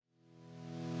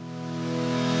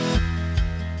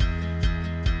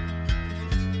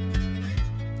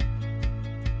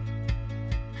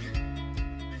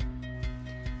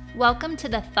Welcome to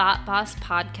the Thought Boss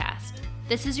Podcast.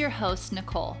 This is your host,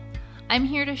 Nicole. I'm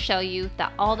here to show you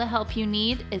that all the help you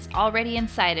need is already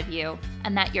inside of you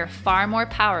and that you're far more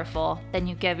powerful than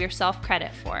you give yourself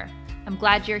credit for. I'm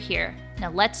glad you're here.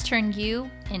 Now let's turn you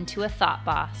into a Thought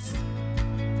Boss.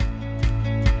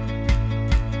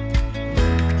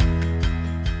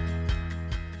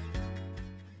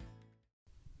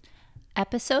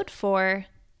 Episode 4,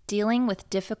 Dealing with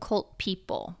Difficult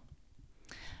People.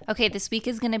 Okay, this week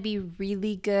is going to be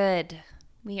really good.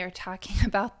 We are talking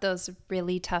about those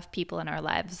really tough people in our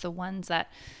lives, the ones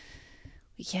that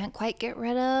we can't quite get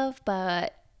rid of,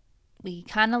 but we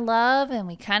kind of love and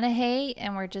we kind of hate,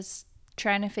 and we're just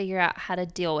trying to figure out how to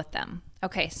deal with them.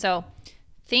 Okay, so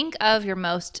think of your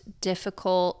most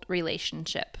difficult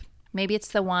relationship. Maybe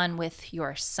it's the one with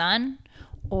your son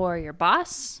or your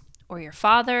boss or your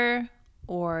father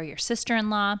or your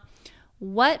sister-in-law.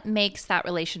 What makes that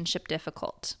relationship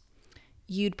difficult?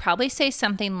 You'd probably say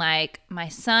something like, my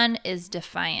son is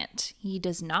defiant. He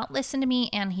does not listen to me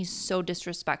and he's so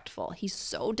disrespectful. He's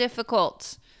so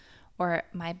difficult. Or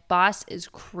my boss is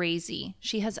crazy.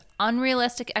 She has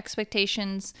unrealistic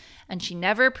expectations and she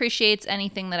never appreciates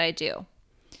anything that I do.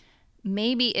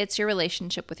 Maybe it's your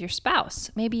relationship with your spouse.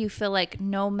 Maybe you feel like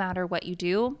no matter what you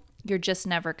do, you're just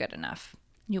never good enough.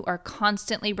 You are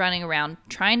constantly running around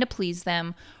trying to please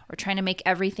them or trying to make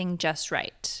everything just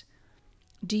right.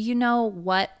 Do you know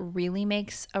what really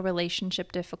makes a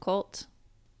relationship difficult?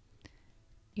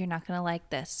 You're not going to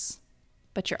like this,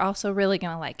 but you're also really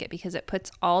going to like it because it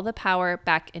puts all the power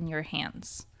back in your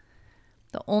hands.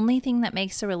 The only thing that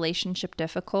makes a relationship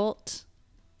difficult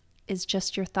is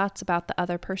just your thoughts about the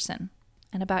other person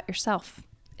and about yourself.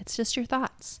 It's just your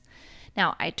thoughts.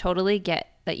 Now, I totally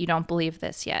get that you don't believe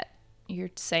this yet.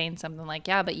 You're saying something like,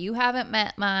 yeah, but you haven't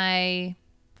met my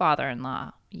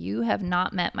father-in-law. You have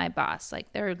not met my boss.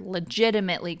 Like, they're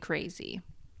legitimately crazy.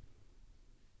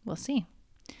 We'll see.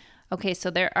 Okay, so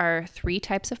there are 3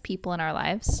 types of people in our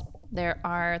lives. There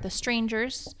are the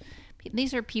strangers.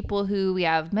 These are people who we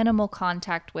have minimal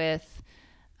contact with,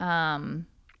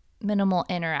 minimal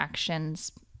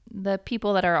interactions. The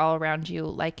people that are all around you,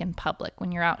 like in public,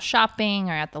 when you're out shopping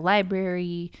or at the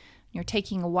library, you're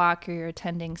taking a walk or you're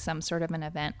attending some sort of an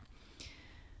event.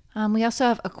 We also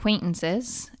have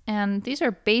acquaintances, and these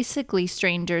are basically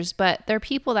strangers, but they're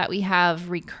people that we have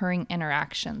recurring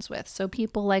interactions with. So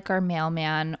people like our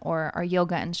mailman or our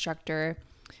yoga instructor,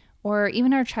 or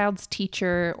even our child's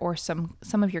teacher or some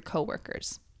of your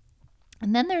coworkers.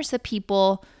 And then there's the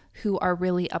people who are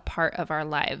really a part of our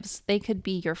lives. They could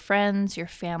be your friends, your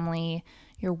family,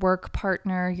 your work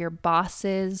partner, your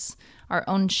bosses, our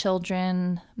own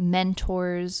children,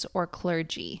 mentors, or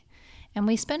clergy. And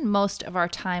we spend most of our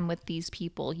time with these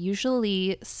people,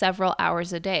 usually several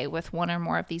hours a day with one or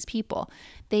more of these people.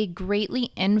 They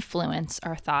greatly influence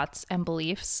our thoughts and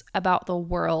beliefs about the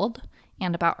world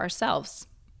and about ourselves.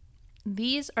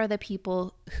 These are the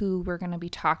people who we're going to be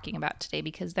talking about today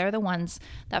because they're the ones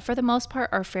that for the most part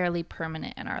are fairly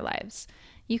permanent in our lives.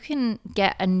 You can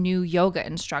get a new yoga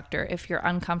instructor if you're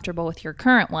uncomfortable with your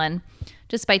current one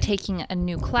just by taking a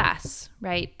new class,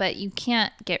 right? But you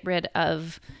can't get rid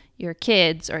of your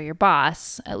kids or your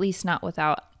boss, at least not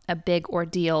without a big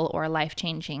ordeal or a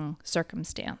life-changing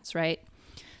circumstance, right?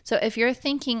 So if you're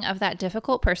thinking of that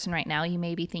difficult person right now, you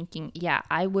may be thinking, yeah,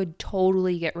 I would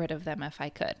totally get rid of them if I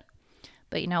could.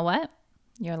 But you know what?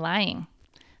 You're lying.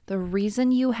 The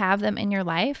reason you have them in your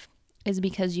life is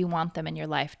because you want them in your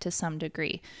life to some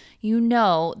degree. You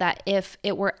know that if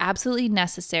it were absolutely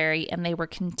necessary and they were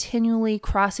continually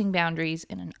crossing boundaries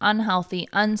in an unhealthy,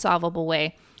 unsolvable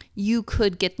way, you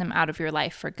could get them out of your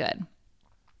life for good.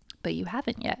 But you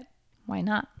haven't yet. Why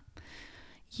not?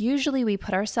 Usually we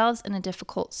put ourselves in a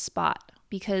difficult spot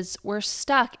because we're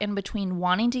stuck in between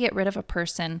wanting to get rid of a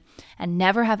person and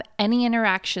never have any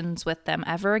interactions with them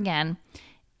ever again,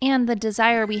 and the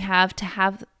desire we have to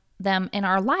have them in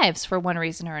our lives for one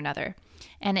reason or another.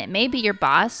 And it may be your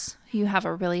boss who you have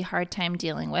a really hard time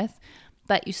dealing with,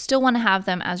 but you still want to have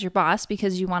them as your boss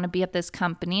because you want to be at this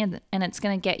company and it's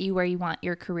going to get you where you want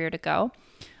your career to go.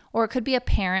 Or it could be a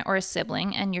parent or a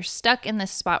sibling, and you're stuck in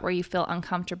this spot where you feel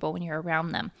uncomfortable when you're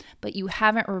around them, but you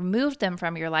haven't removed them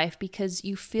from your life because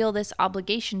you feel this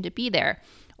obligation to be there.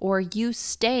 Or you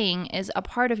staying is a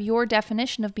part of your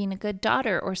definition of being a good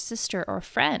daughter or sister or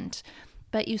friend,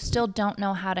 but you still don't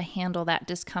know how to handle that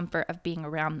discomfort of being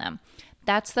around them.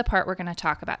 That's the part we're going to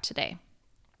talk about today.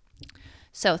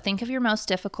 So think of your most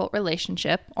difficult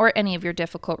relationship or any of your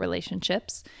difficult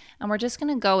relationships, and we're just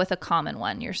going to go with a common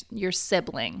one, your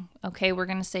sibling. Okay, we're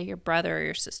going to say your brother or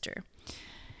your sister.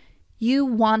 You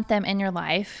want them in your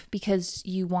life because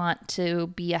you want to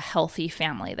be a healthy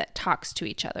family that talks to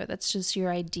each other. That's just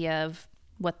your idea of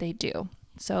what they do.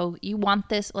 So you want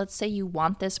this, let's say you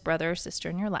want this brother or sister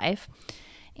in your life,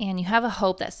 and you have a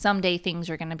hope that someday things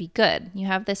are going to be good. You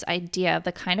have this idea of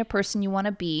the kind of person you want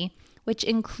to be, which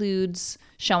includes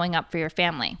showing up for your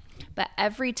family. But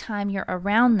every time you're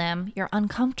around them, you're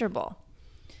uncomfortable.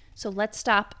 So let's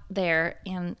stop there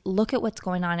and look at what's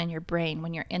going on in your brain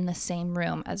when you're in the same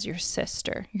room as your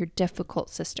sister, your difficult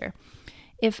sister.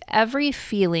 If every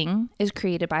feeling is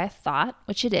created by a thought,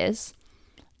 which it is,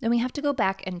 then we have to go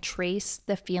back and trace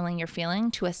the feeling you're feeling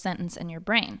to a sentence in your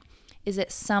brain. Is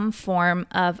it some form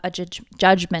of a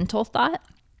judgmental thought?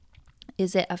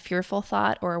 Is it a fearful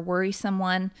thought or a worrisome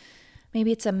one?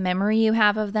 Maybe it's a memory you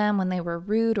have of them when they were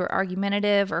rude or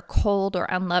argumentative or cold or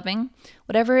unloving.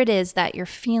 Whatever it is that you're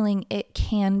feeling, it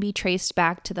can be traced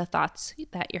back to the thoughts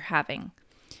that you're having.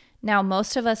 Now,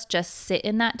 most of us just sit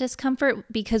in that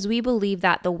discomfort because we believe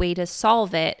that the way to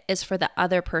solve it is for the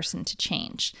other person to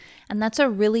change. And that's a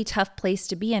really tough place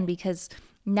to be in because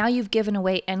now you've given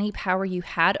away any power you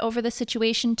had over the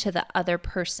situation to the other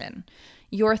person.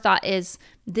 Your thought is,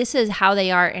 this is how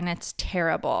they are and it's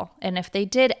terrible. And if they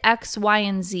did X, Y,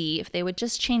 and Z, if they would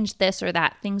just change this or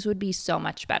that, things would be so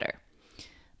much better.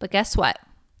 But guess what?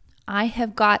 I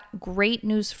have got great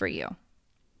news for you.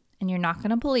 And you're not going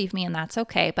to believe me, and that's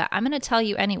okay, but I'm going to tell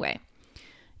you anyway.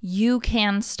 You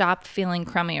can stop feeling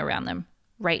crummy around them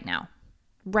right now,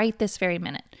 right this very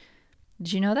minute.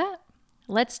 Did you know that?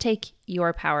 Let's take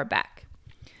your power back.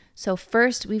 So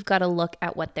first, we've got to look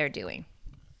at what they're doing.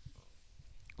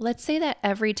 Let's say that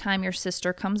every time your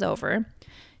sister comes over,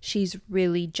 she's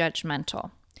really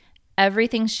judgmental.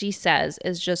 Everything she says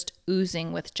is just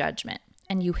oozing with judgment,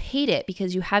 and you hate it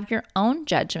because you have your own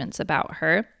judgments about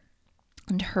her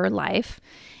and her life,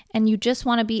 and you just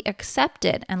want to be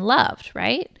accepted and loved,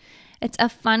 right? It's a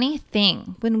funny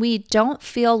thing. When we don't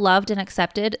feel loved and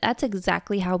accepted, that's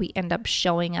exactly how we end up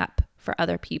showing up for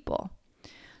other people.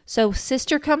 So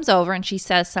sister comes over and she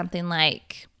says something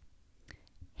like,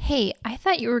 "Hey, I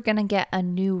thought you were going to get a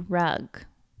new rug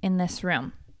in this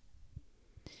room."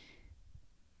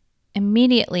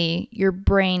 Immediately, your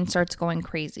brain starts going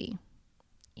crazy.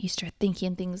 You start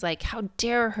thinking things like, how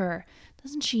dare her?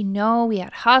 Doesn't she know we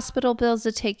had hospital bills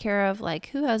to take care of? Like,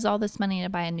 who has all this money to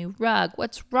buy a new rug?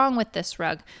 What's wrong with this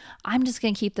rug? I'm just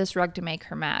going to keep this rug to make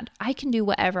her mad. I can do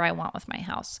whatever I want with my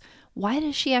house. Why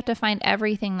does she have to find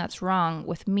everything that's wrong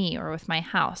with me or with my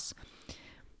house?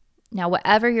 Now,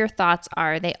 whatever your thoughts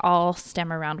are, they all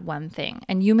stem around one thing.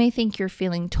 And you may think you're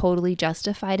feeling totally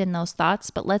justified in those thoughts,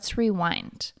 but let's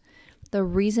rewind. The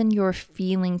reason you're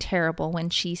feeling terrible when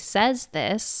she says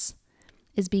this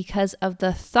is because of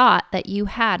the thought that you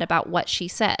had about what she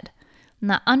said. And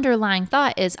the underlying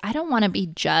thought is, I don't want to be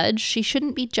judged. She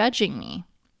shouldn't be judging me.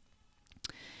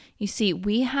 You see,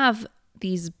 we have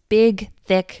these big,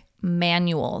 thick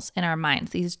manuals in our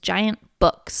minds, these giant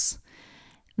books.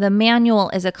 The manual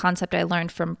is a concept I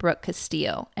learned from Brooke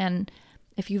Castillo. And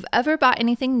if you've ever bought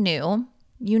anything new,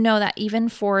 you know that even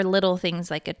for little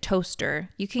things like a toaster,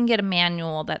 you can get a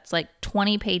manual that's like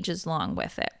 20 pages long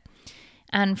with it.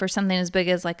 And for something as big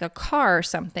as like a car or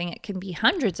something, it can be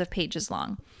hundreds of pages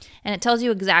long. And it tells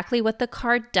you exactly what the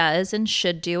car does and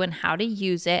should do and how to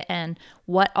use it and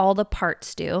what all the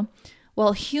parts do.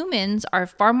 Well, humans are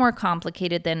far more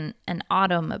complicated than an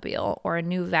automobile or a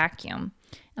new vacuum.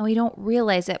 And we don't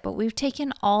realize it, but we've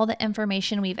taken all the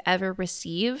information we've ever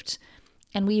received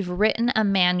and we've written a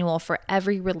manual for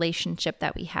every relationship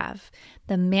that we have.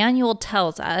 The manual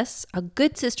tells us a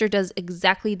good sister does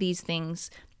exactly these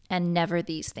things and never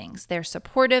these things. They're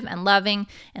supportive and loving,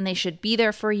 and they should be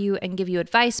there for you and give you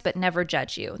advice, but never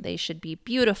judge you. They should be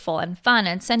beautiful and fun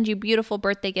and send you beautiful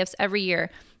birthday gifts every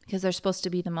year because they're supposed to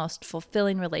be the most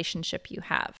fulfilling relationship you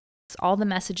have. All the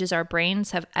messages our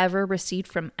brains have ever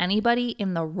received from anybody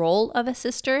in the role of a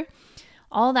sister,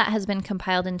 all that has been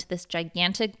compiled into this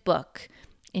gigantic book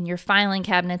in your filing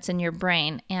cabinets in your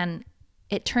brain, and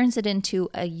it turns it into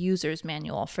a user's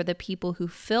manual for the people who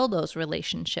fill those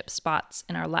relationship spots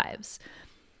in our lives.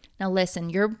 Now listen,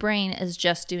 your brain is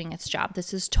just doing its job.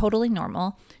 This is totally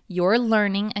normal. You're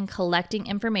learning and collecting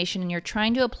information and you're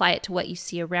trying to apply it to what you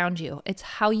see around you. It's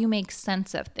how you make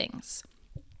sense of things.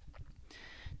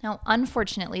 Now,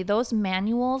 unfortunately, those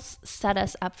manuals set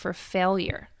us up for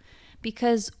failure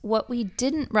because what we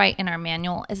didn't write in our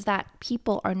manual is that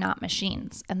people are not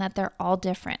machines and that they're all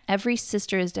different. Every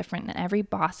sister is different and every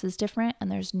boss is different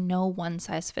and there's no one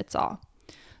size fits all.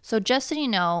 So just so you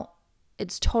know,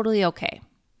 it's totally okay.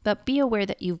 But be aware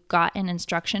that you've got an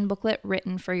instruction booklet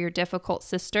written for your difficult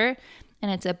sister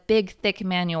and it's a big, thick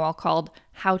manual called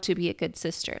How to Be a Good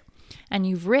Sister. And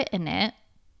you've written it,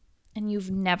 and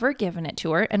you've never given it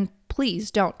to her, and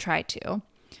please don't try to,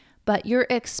 but you're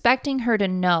expecting her to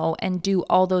know and do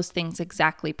all those things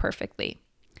exactly perfectly.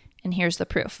 And here's the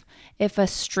proof. If a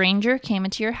stranger came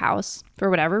into your house for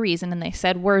whatever reason and they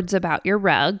said words about your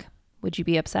rug, would you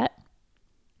be upset?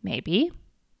 Maybe.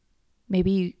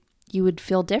 Maybe you would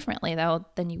feel differently, though,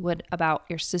 than you would about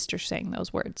your sister saying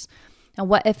those words. Now,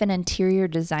 what if an interior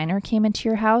designer came into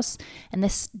your house and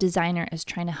this designer is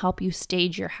trying to help you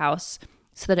stage your house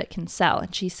so that it can sell?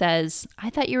 And she says, I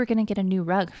thought you were going to get a new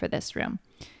rug for this room.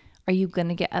 Are you going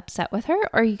to get upset with her?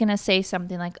 Or are you going to say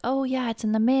something like, oh yeah, it's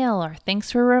in the mail, or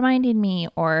thanks for reminding me,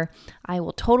 or I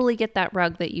will totally get that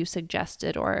rug that you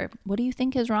suggested, or what do you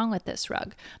think is wrong with this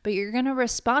rug? But you're going to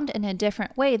respond in a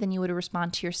different way than you would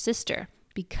respond to your sister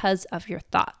because of your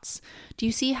thoughts. Do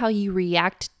you see how you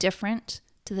react different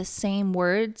to the same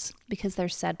words because they're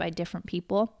said by different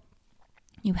people?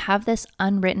 You have this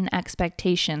unwritten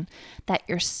expectation that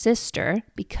your sister,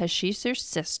 because she's your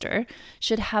sister,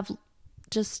 should have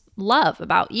just love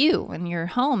about you and your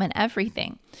home and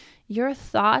everything. Your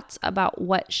thoughts about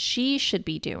what she should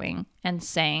be doing and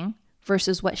saying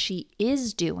versus what she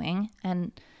is doing,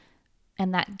 and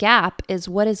that gap is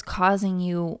what is causing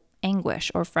you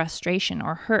anguish or frustration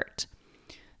or hurt.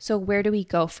 So where do we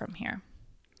go from here?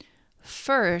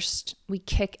 First, we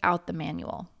kick out the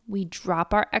manual. We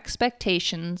drop our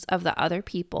expectations of the other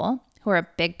people who are a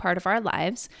big part of our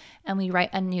lives, and we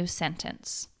write a new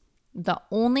sentence. The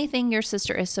only thing your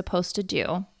sister is supposed to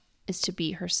do is to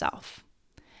be herself.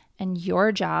 And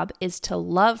your job is to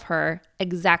love her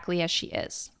exactly as she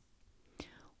is.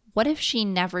 What if she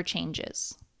never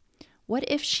changes? What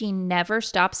if she never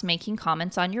stops making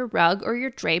comments on your rug or your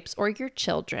drapes or your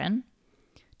children?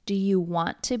 Do you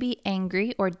want to be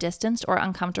angry or distanced or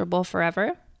uncomfortable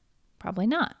forever? Probably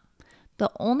not.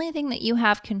 The only thing that you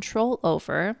have control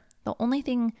over, the only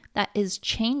thing that is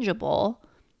changeable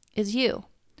is you.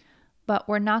 But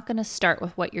we're not going to start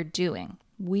with what you're doing.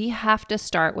 We have to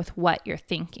start with what you're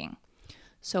thinking.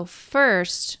 So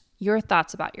first, your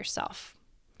thoughts about yourself.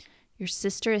 Your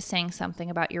sister is saying something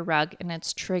about your rug and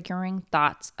it's triggering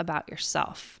thoughts about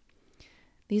yourself.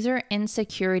 These are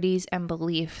insecurities and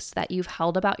beliefs that you've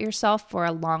held about yourself for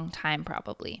a long time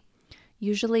probably.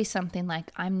 Usually something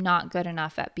like, I'm not good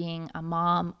enough at being a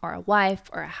mom or a wife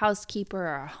or a housekeeper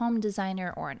or a home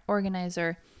designer or an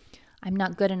organizer. I'm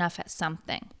not good enough at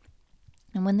something.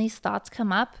 And when these thoughts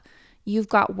come up, you've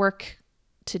got work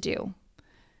to do.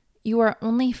 You are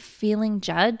only feeling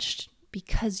judged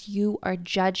because you are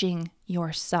judging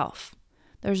yourself.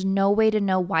 There's no way to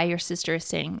know why your sister is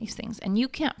saying these things. And you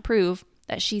can't prove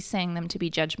that she's saying them to be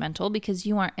judgmental because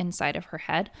you aren't inside of her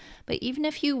head. But even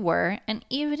if you were, and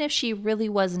even if she really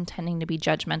was intending to be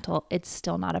judgmental, it's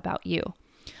still not about you.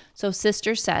 So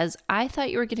sister says, I thought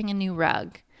you were getting a new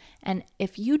rug. And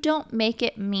if you don't make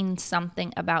it mean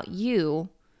something about you,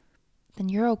 then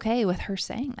you're okay with her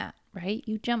saying that, right?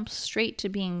 You jump straight to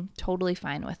being totally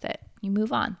fine with it. You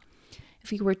move on.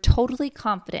 If you were totally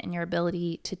confident in your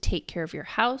ability to take care of your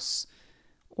house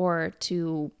or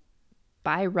to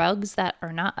buy rugs that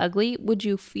are not ugly, would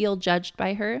you feel judged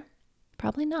by her?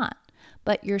 Probably not.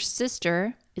 But your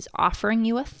sister is offering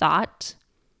you a thought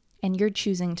and you're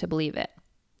choosing to believe it.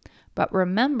 But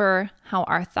remember how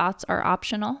our thoughts are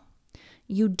optional?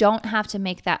 You don't have to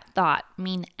make that thought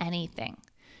mean anything.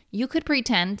 You could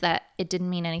pretend that it didn't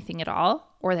mean anything at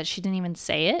all, or that she didn't even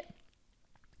say it,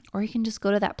 or you can just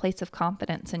go to that place of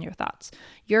confidence in your thoughts.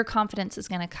 Your confidence is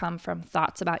going to come from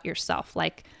thoughts about yourself,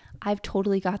 like, I've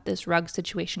totally got this rug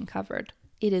situation covered.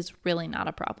 It is really not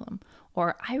a problem.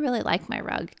 Or I really like my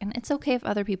rug, and it's okay if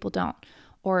other people don't.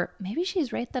 Or maybe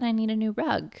she's right that I need a new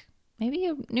rug. Maybe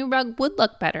a new rug would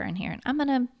look better in here.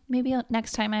 And maybe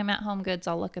next time I'm at Home Goods,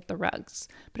 I'll look at the rugs.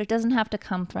 But it doesn't have to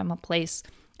come from a place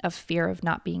of fear of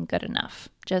not being good enough.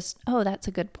 Just, oh, that's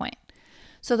a good point.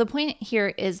 So the point here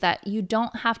is that you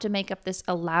don't have to make up this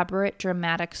elaborate,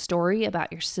 dramatic story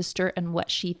about your sister and what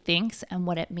she thinks and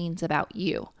what it means about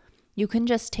you. You can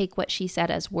just take what she said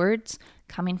as words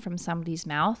coming from somebody's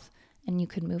mouth, and you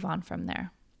can move on from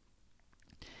there.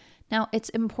 Now, it's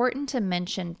important to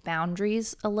mention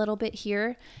boundaries a little bit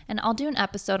here, and I'll do an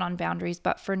episode on boundaries,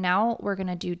 but for now, we're going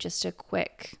to do just a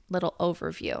quick little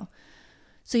overview.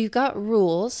 So you've got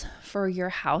rules for your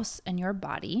house and your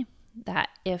body that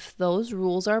if those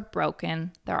rules are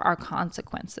broken, there are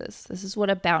consequences. This is what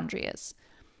a boundary is.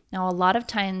 Now, a lot of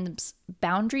times,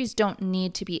 boundaries don't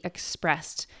need to be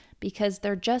expressed because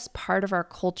they're just part of our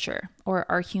culture or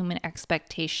our human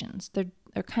expectations.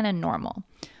 They're kind of normal.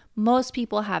 Most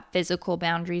people have physical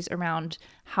boundaries around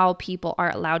how people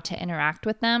are allowed to interact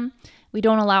with them. We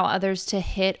don't allow others to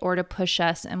hit or to push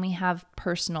us, and we have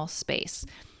personal space.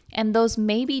 And those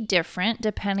may be different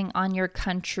depending on your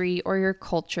country or your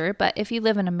culture. But if you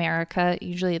live in America,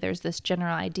 usually there's this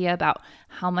general idea about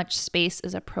how much space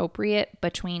is appropriate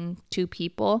between two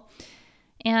people.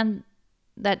 And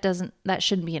that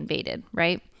shouldn't be invaded,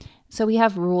 right? So we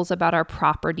have rules about our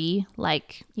property,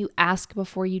 like you ask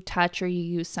before you touch or you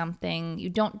use something. You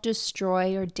don't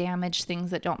destroy or damage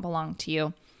things that don't belong to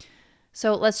you.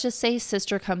 So let's just say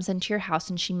sister comes into your house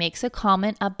and she makes a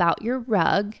comment about your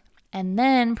rug and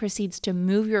then proceeds to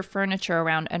move your furniture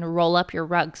around and roll up your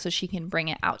rug so she can bring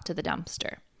it out to the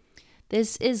dumpster.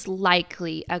 This is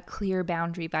likely a clear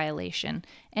boundary violation,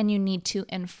 and you need to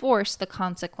enforce the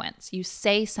consequence. You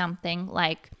say something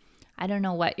like, I don't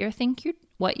know what you think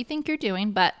you're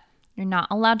doing, but you're not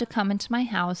allowed to come into my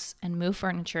house and move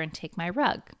furniture and take my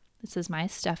rug. This is my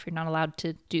stuff. You're not allowed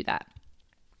to do that.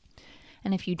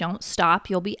 And if you don't stop,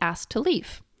 you'll be asked to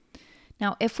leave.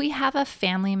 Now, if we have a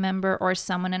family member or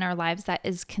someone in our lives that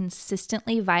is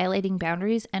consistently violating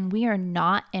boundaries and we are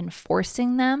not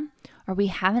enforcing them, or we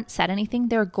haven't said anything,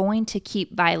 they're going to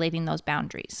keep violating those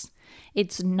boundaries.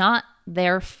 It's not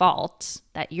their fault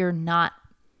that you're not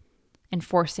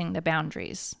enforcing the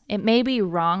boundaries. It may be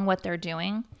wrong what they're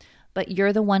doing, but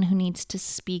you're the one who needs to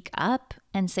speak up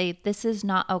and say, this is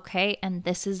not okay and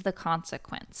this is the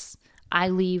consequence. I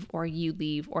leave or you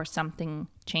leave or something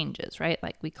changes, right?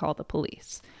 Like we call the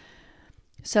police.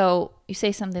 So you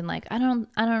say something like, I don't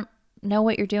know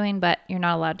what you're doing, but you're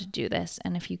not allowed to do this.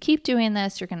 And if you keep doing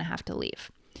this, you're going to have to leave.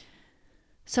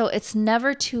 So it's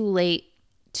never too late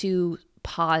to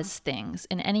pause things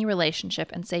in any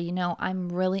relationship and say, I'm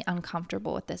really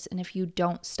uncomfortable with this. And if you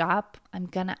don't stop, I'm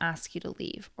going to ask you to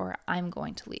leave or I'm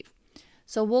going to leave.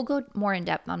 So we'll go more in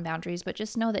depth on boundaries, but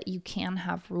just know that you can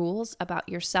have rules about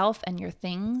yourself and your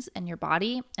things and your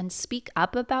body and speak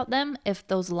up about them if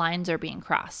those lines are being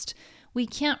crossed. We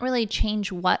can't really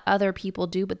change what other people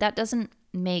do, but that doesn't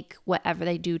make whatever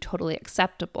they do totally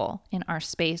acceptable in our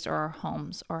space or our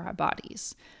homes or our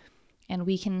bodies. And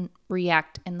we can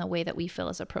react in the way that we feel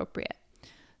is appropriate.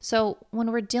 So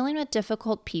when we're dealing with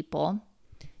difficult people,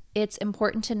 it's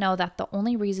important to know that the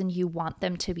only reason you want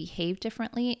them to behave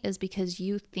differently is because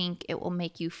you think it will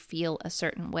make you feel a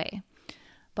certain way.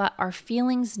 But our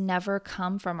feelings never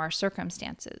come from our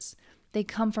circumstances. They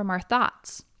come from our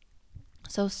thoughts.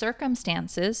 So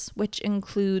circumstances, which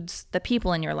includes the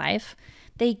people in your life,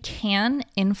 they can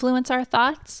influence our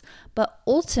thoughts, but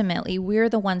ultimately we're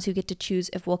the ones who get to choose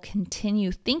if we'll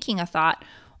continue thinking a thought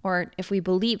or if we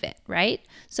believe it, right?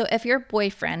 So if your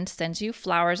boyfriend sends you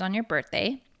flowers on your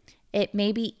birthday, it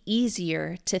may be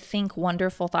easier to think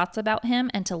wonderful thoughts about him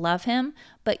and to love him,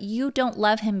 but you don't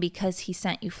love him because he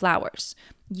sent you flowers.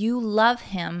 You love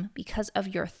him because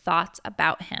of your thoughts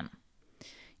about him.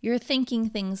 You're thinking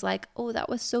things like, oh, that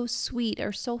was so sweet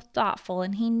or so thoughtful,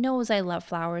 and he knows I love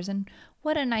flowers, and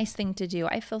what a nice thing to do.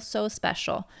 I feel so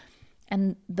special.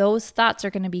 And those thoughts are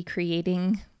going to be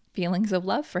creating feelings of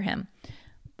love for him.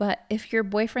 But if your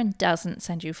boyfriend doesn't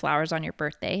send you flowers on your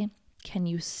birthday, can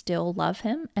you still love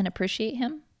him and appreciate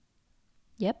him?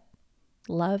 Yep.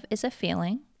 Love is a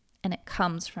feeling and it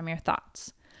comes from your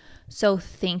thoughts. So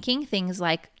thinking things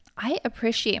like, I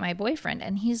appreciate my boyfriend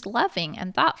and he's loving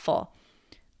and thoughtful,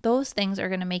 those things are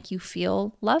going to make you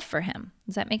feel love for him.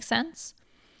 Does that make sense?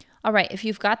 All right. If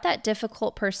you've got that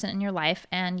difficult person in your life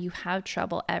and you have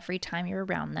trouble every time you're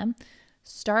around them,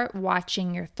 start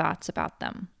watching your thoughts about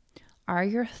them. Are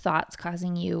your thoughts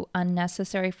causing you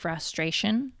unnecessary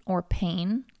frustration or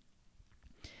pain?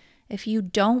 If you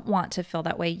don't want to feel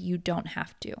that way, you don't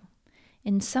have to.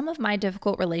 In some of my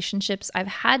difficult relationships, I've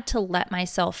had to let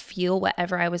myself feel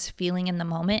whatever I was feeling in the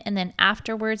moment. And then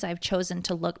afterwards, I've chosen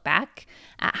to look back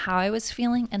at how I was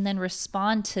feeling and then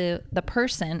respond to the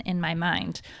person in my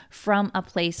mind from a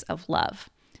place of love.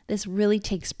 This really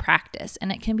takes practice,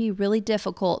 and it can be really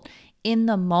difficult in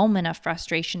the moment of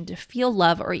frustration to feel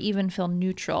love or even feel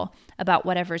neutral about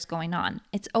whatever's going on.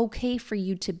 It's okay for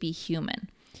you to be human.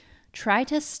 Try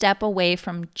to step away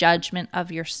from judgment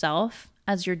of yourself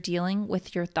as you're dealing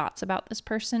with your thoughts about this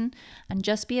person and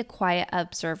just be a quiet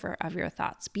observer of your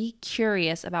thoughts. Be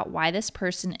curious about why this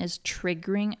person is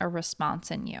triggering a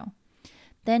response in you.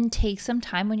 Then take some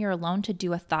time when you're alone to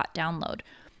do a thought download.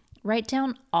 Write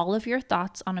down all of your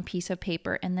thoughts on a piece of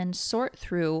paper and then sort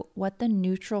through what the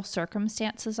neutral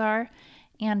circumstances are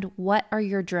and what are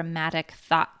your dramatic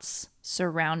thoughts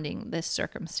surrounding this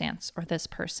circumstance or this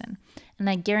person. And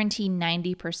I guarantee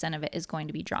 90% of it is going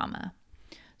to be drama.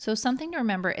 So something to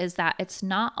remember is that it's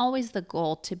not always the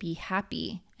goal to be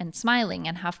happy and smiling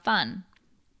and have fun.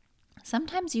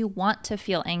 Sometimes you want to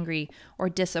feel angry or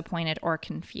disappointed or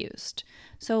confused.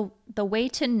 So the way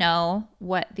to know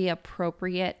what the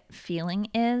appropriate feeling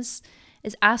is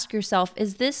ask yourself,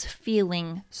 is this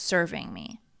feeling serving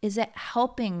me? Is it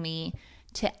helping me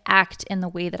to act in the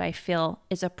way that I feel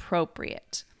is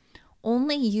appropriate?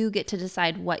 Only you get to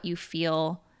decide what you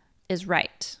feel is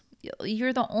right.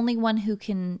 You're the only one who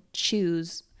can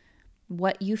choose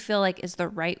what you feel like is the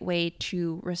right way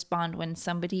to respond when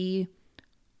somebody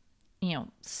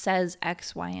says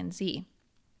X, Y, and Z.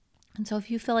 And so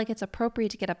if you feel like it's appropriate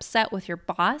to get upset with your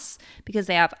boss because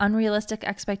they have unrealistic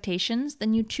expectations,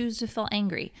 then you choose to feel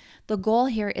angry. The goal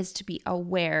here is to be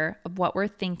aware of what we're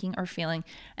thinking or feeling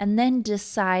and then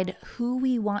decide who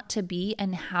we want to be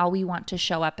and how we want to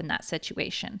show up in that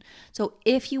situation. So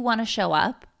if you want to show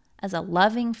up as a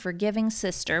loving, forgiving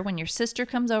sister, when your sister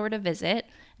comes over to visit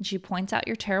and she points out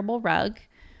your terrible rug,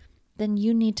 then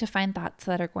you need to find thoughts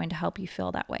that are going to help you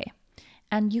feel that way.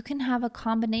 And you can have a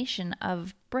combination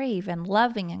of brave and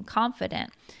loving and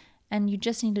confident. And you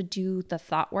just need to do the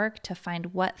thought work to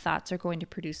find what thoughts are going to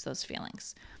produce those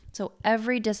feelings. So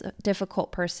every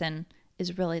difficult person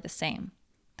is really the same.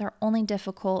 They're only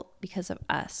difficult because of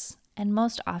us. And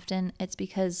most often it's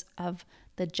because of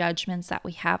the judgments that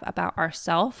we have about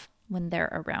ourselves when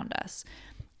they're around us.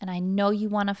 And I know you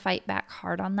want to fight back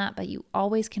hard on that, but you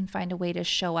always can find a way to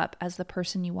show up as the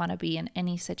person you want to be in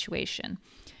any situation.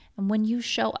 And when you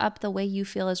show up the way you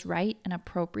feel is right and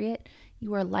appropriate,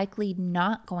 you are likely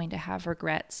not going to have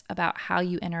regrets about how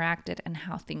you interacted and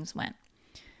how things went.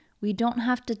 We don't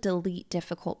have to delete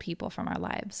difficult people from our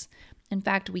lives. In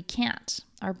fact, we can't.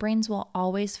 Our brains will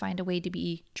always find a way to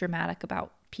be dramatic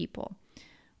about people.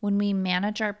 When we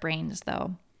manage our brains,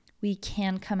 though, we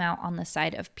can come out on the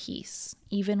side of peace,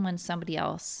 even when somebody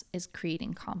else is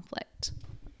creating conflict.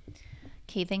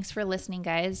 Okay, thanks for listening,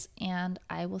 guys, and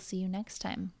I will see you next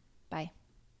time. Bye.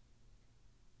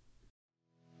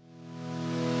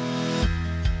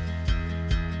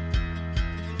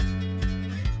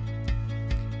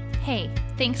 Hey,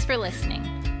 thanks for listening.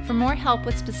 For more help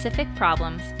with specific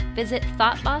problems, visit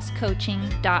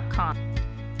thoughtbosscoaching.com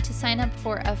to sign up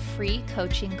for a free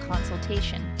coaching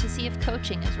consultation to see if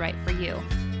coaching is right for you.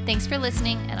 Thanks for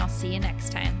listening, and I'll see you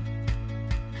next time.